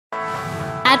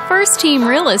At First Team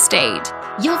Real Estate,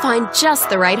 you'll find just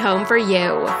the right home for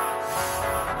you.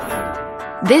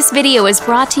 This video is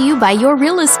brought to you by your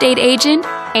real estate agent,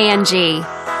 Angie.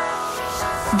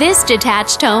 This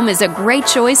detached home is a great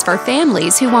choice for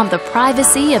families who want the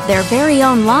privacy of their very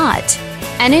own lot,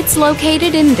 and it's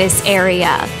located in this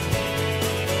area.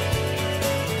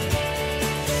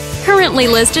 Currently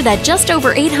listed at just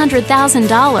over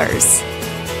 $800,000.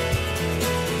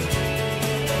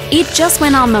 It just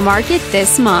went on the market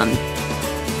this month.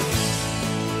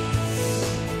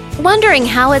 Wondering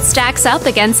how it stacks up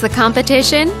against the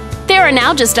competition? There are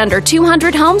now just under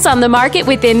 200 homes on the market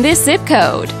within this zip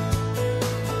code.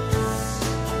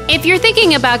 If you're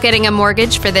thinking about getting a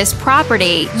mortgage for this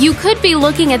property, you could be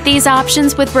looking at these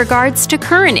options with regards to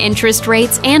current interest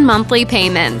rates and monthly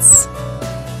payments.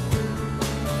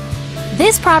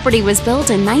 This property was built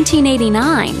in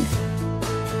 1989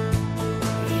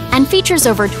 and features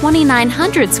over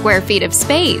 2,900 square feet of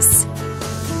space,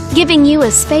 giving you a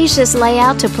spacious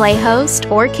layout to play host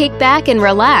or kick back and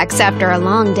relax after a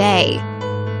long day.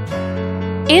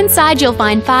 Inside you'll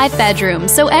find 5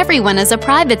 bedrooms, so everyone has a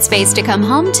private space to come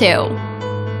home to,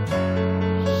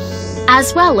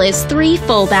 as well as 3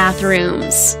 full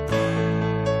bathrooms.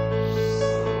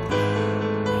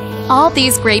 All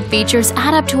these great features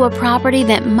add up to a property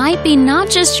that might be not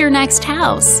just your next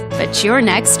house, but your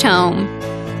next home.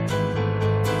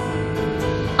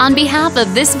 On behalf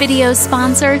of this video's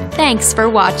sponsor, thanks for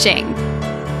watching.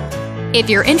 If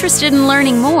you're interested in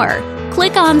learning more,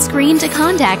 click on screen to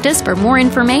contact us for more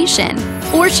information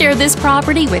or share this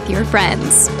property with your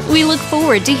friends. We look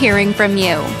forward to hearing from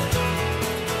you.